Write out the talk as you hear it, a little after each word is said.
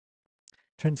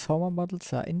Transformer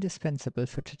models are indispensable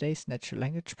for today's natural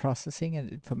language processing and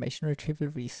information retrieval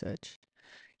research.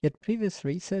 Yet previous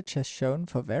research has shown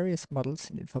for various models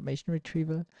in information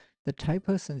retrieval that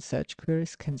typos in search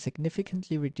queries can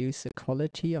significantly reduce the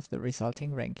quality of the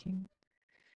resulting ranking.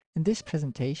 In this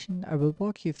presentation, I will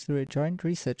walk you through a joint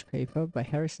research paper by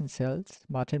Harrison Sells,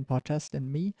 Martin Potthast,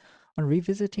 and me on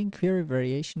revisiting query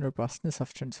variation robustness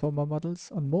of transformer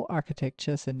models on more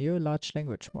architectures and newer large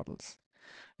language models.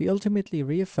 We ultimately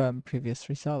reaffirm previous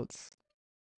results.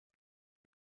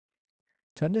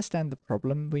 To understand the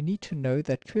problem, we need to know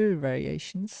that query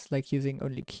variations, like using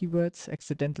only keywords,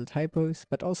 accidental typos,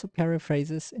 but also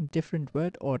paraphrases in different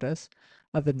word orders,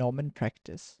 are the norm in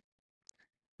practice.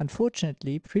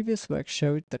 Unfortunately, previous work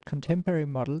showed that contemporary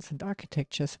models and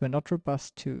architectures were not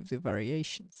robust to the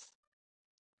variations.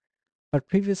 But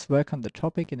previous work on the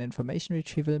topic in information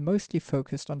retrieval mostly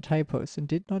focused on typos and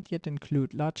did not yet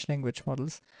include large language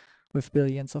models with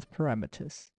billions of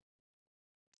parameters.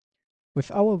 With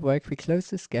our work, we close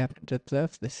this gap and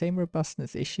observe the same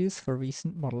robustness issues for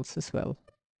recent models as well.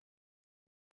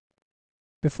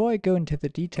 Before I go into the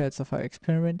details of our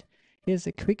experiment, here's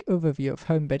a quick overview of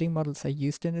how embedding models are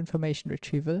used in information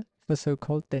retrieval for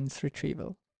so-called dense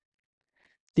retrieval.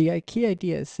 The key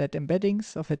idea is that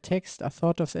embeddings of a text are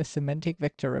thought of as semantic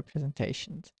vector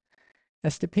representations.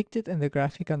 As depicted in the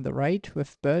graphic on the right,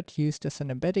 with BERT used as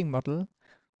an embedding model,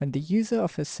 when the user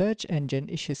of a search engine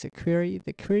issues a query,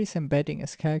 the query's embedding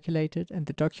is calculated and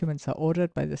the documents are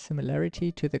ordered by the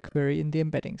similarity to the query in the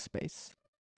embedding space.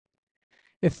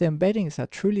 If the embeddings are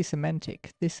truly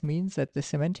semantic, this means that the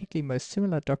semantically most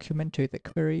similar document to the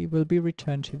query will be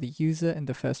returned to the user in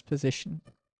the first position.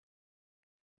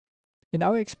 In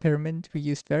our experiment, we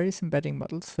used various embedding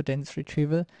models for dense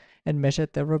retrieval and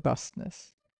measured their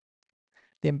robustness.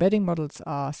 The embedding models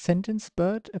are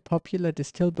SentenceBird, a popular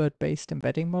DistilBird-based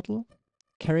embedding model,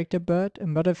 CharacterBird, a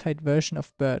modified version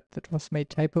of BERT that was made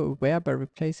typo-aware by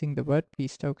replacing the word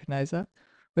piece tokenizer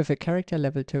with a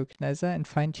character-level tokenizer and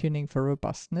fine-tuning for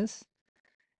robustness,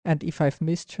 and E5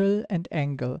 Mistral and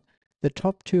Angle, the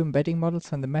top two embedding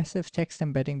models on the massive text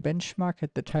embedding benchmark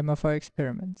at the time of our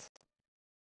experiments.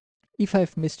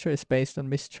 E5 Mistral is based on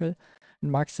Mistral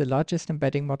and marks the largest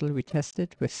embedding model we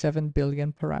tested with 7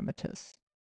 billion parameters.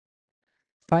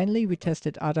 Finally, we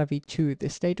tested ADA-v2, the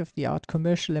state-of-the-art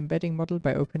commercial embedding model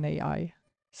by OpenAI.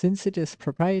 Since it is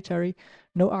proprietary,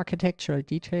 no architectural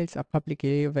details are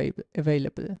publicly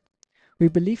available. We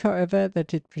believe, however,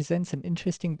 that it presents an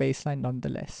interesting baseline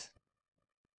nonetheless.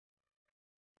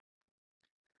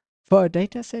 For our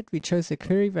dataset, we chose a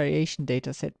query variation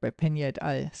dataset by Pena et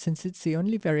al., since it's the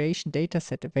only variation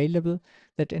dataset available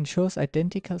that ensures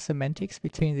identical semantics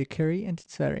between the query and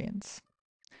its variants.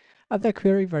 Other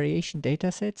query variation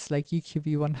datasets, like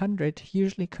UQV100,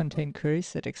 usually contain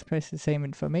queries that express the same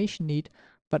information need,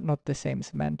 but not the same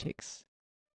semantics.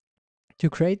 To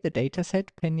create the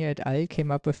dataset, Pena et al.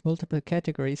 Came up with multiple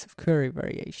categories of query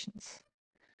variations.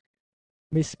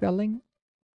 Misspelling,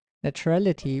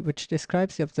 naturality, which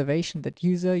describes the observation that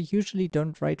users usually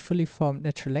don't write fully formed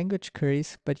natural language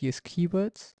queries, but use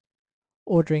keywords,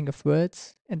 ordering of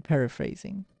words, and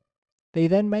paraphrasing. They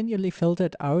then manually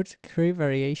filtered out query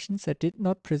variations that did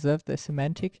not preserve the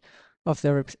semantic of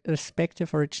their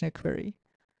respective original query.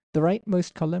 The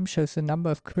rightmost column shows the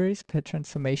number of queries per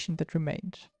transformation that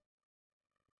remained.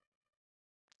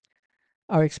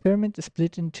 Our experiment is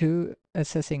split into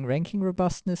assessing ranking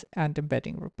robustness and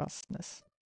embedding robustness.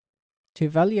 To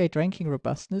evaluate ranking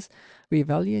robustness, we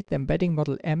evaluate the embedding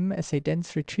model M as a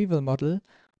dense retrieval model,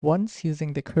 once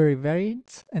using the query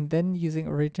variants and then using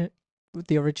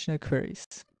the original queries.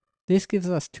 This gives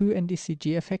us two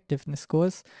NDCG effectiveness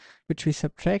scores, which we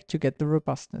subtract to get the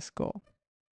robustness score.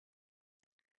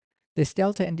 This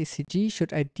delta NDCG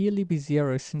should ideally be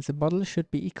 0, since the model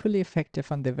should be equally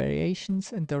effective on the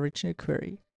variations and the original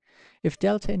query. If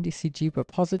delta NDCG were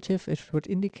positive, it would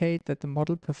indicate that the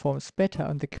model performs better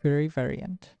on the query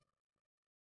variant.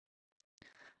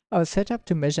 Our setup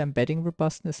to measure embedding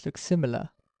robustness looks similar.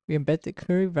 We embed the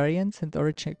query variants and the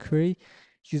original query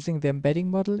using the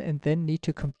embedding model and then need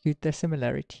to compute their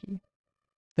similarity.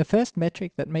 The first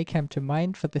metric that may come to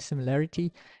mind for the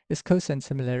similarity is cosine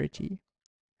similarity.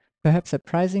 Perhaps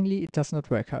surprisingly, it does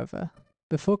not work, however.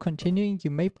 Before continuing,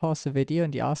 you may pause the video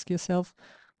and ask yourself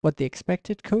what the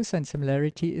expected cosine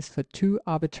similarity is for two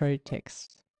arbitrary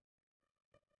texts.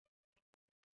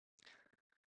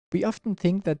 We often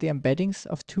think that the embeddings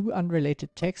of two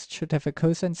unrelated texts should have a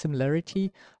cosine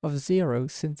similarity of 0,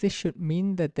 since this should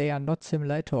mean that they are not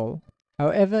similar at all.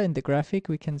 However, in the graphic,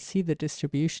 we can see the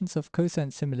distributions of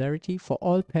cosine similarity for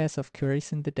all pairs of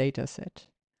queries in the dataset.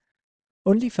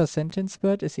 Only for sentence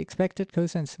BERT is the expected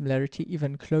cosine similarity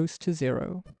even close to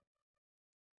 0.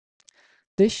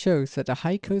 This shows that a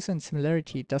high cosine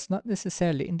similarity does not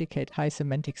necessarily indicate high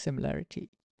semantic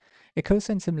similarity. A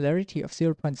cosine similarity of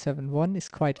 0.71 is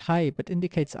quite high but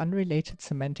indicates unrelated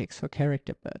semantics for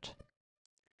character BERT.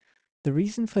 The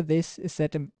reason for this is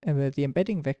that the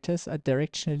embedding vectors are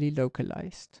directionally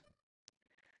localized.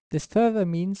 This further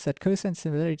means that cosine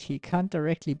similarity can't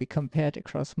directly be compared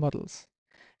across models.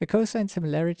 A cosine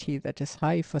similarity that is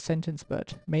high for sentence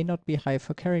BERT may not be high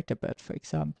for character BERT, for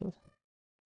example.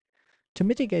 To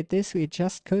mitigate this, we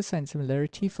adjust cosine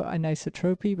similarity for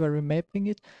anisotropy by remapping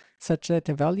it such that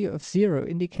a value of 0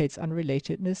 indicates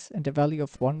unrelatedness and a value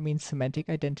of 1 means semantic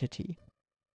identity.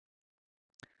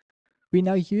 We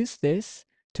now use this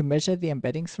to measure the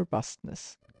embedding's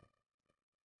robustness.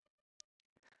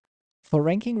 For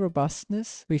ranking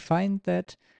robustness, we find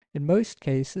that in most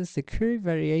cases the query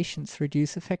variations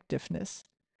reduce effectiveness,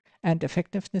 and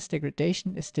effectiveness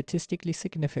degradation is statistically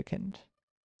significant.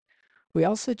 We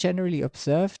also generally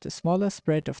observed a smaller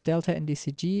spread of delta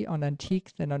NDCG on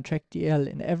Antique than on TrackDL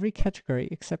in every category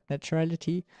except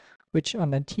naturality, which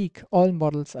on Antique all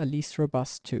models are least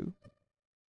robust to.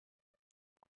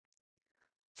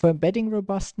 For embedding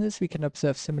robustness, we can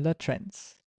observe similar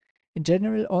trends. In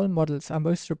general, all models are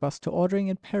most robust to ordering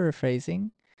and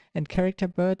paraphrasing, and character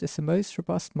BERT is the most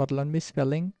robust model on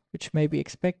misspelling, which may be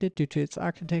expected due to its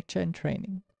architecture and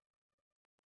training.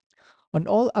 On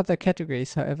all other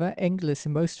categories, however, Angle is the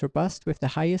most robust with the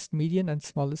highest median and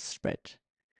smallest spread.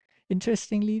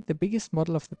 Interestingly, the biggest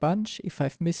model of the bunch,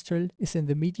 E5 Mistral, is in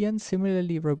the median,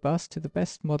 similarly robust to the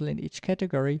best model in each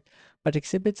category, but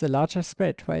exhibits a larger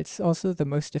spread, while it's also the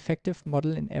most effective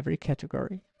model in every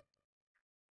category.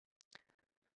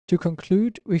 To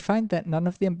conclude, we find that none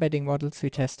of the embedding models we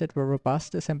tested were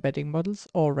robust as embedding models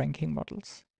or ranking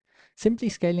models. Simply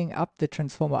scaling up the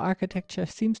transformer architecture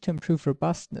seems to improve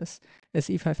robustness, as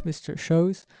E5 Mistral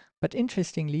shows, but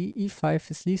interestingly, E5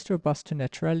 is least robust to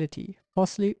naturality,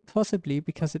 possibly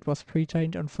because it was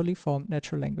pre-trained on fully formed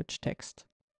natural language text.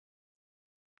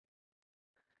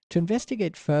 To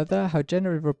investigate further how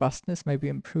general robustness may be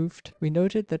improved, we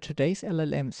noted that today's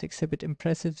LLMs exhibit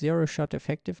impressive zero-shot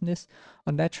effectiveness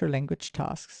on natural language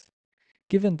tasks.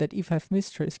 Given that E5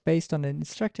 Mistral is based on an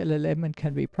instruct LLM and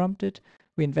can be prompted,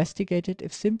 we investigated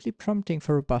if simply prompting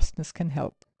for robustness can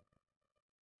help.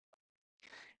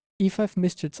 E5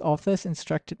 Mistral's authors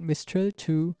instructed Mistral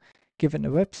to, given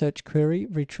a web search query,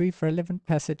 retrieve relevant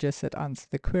passages that answer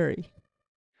the query.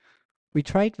 We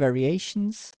tried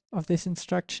variations of this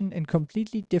instruction in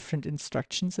completely different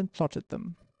instructions and plotted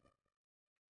them.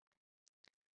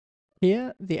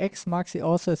 Here, the X marks the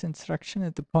author's instruction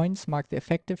and the points mark the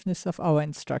effectiveness of our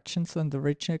instructions on the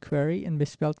original query in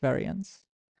misspelled variants.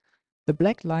 The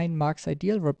black line marks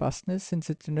ideal robustness since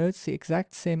it denotes the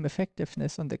exact same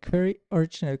effectiveness on the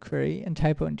original query in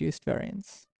typo-induced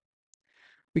variants.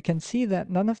 We can see that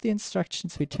none of the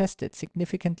instructions we tested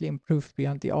significantly improved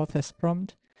beyond the author's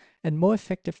prompt, and more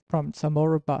effective prompts are more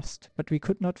robust, but we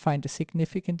could not find a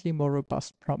significantly more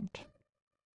robust prompt.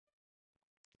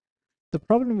 The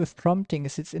problem with prompting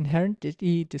is its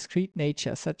inherently discrete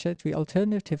nature, such that we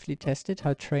alternatively tested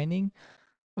how training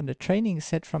on a training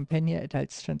set from Pena et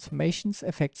al.'s transformations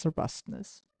affects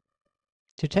robustness.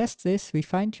 To test this, we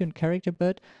fine-tuned character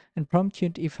BERT and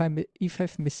prompt-tuned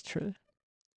E5 Mistral.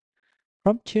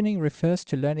 Prompt tuning refers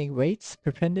to learning weights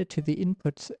prepended to the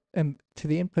inputs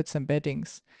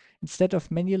embeddings, instead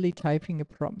of manually typing a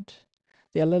prompt.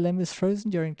 The LLM is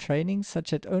frozen during training such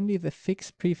that only the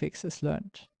fixed prefix is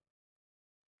learned.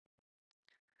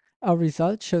 Our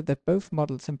results showed that both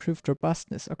models improved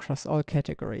robustness across all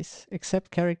categories, except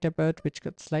character BERT, which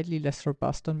got slightly less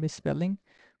robust on misspelling,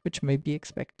 which may be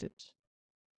expected.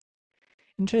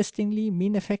 Interestingly,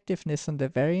 mean effectiveness on the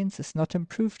variance is not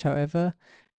improved, however,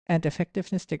 and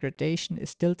effectiveness degradation is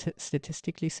still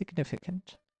statistically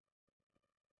significant.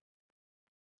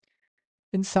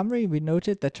 In summary, we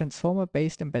noted that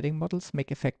transformer-based embedding models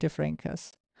make effective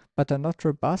rankers, but are not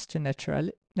robust to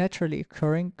naturally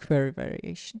occurring query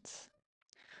variations.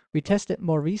 We tested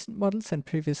more recent models and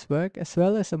previous work, as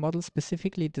well as a model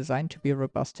specifically designed to be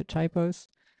robust to typos,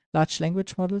 large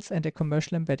language models, and a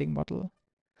commercial embedding model.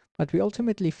 But we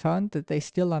ultimately found that they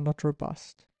still are not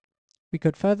robust. We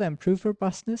could further improve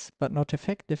robustness, but not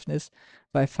effectiveness,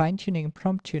 by fine-tuning and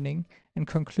prompt tuning, and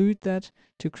conclude that,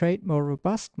 to create more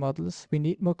robust models, we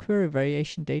need more query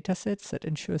variation datasets that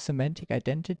ensure semantic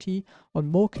identity on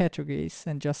more categories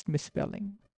than just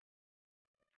misspelling.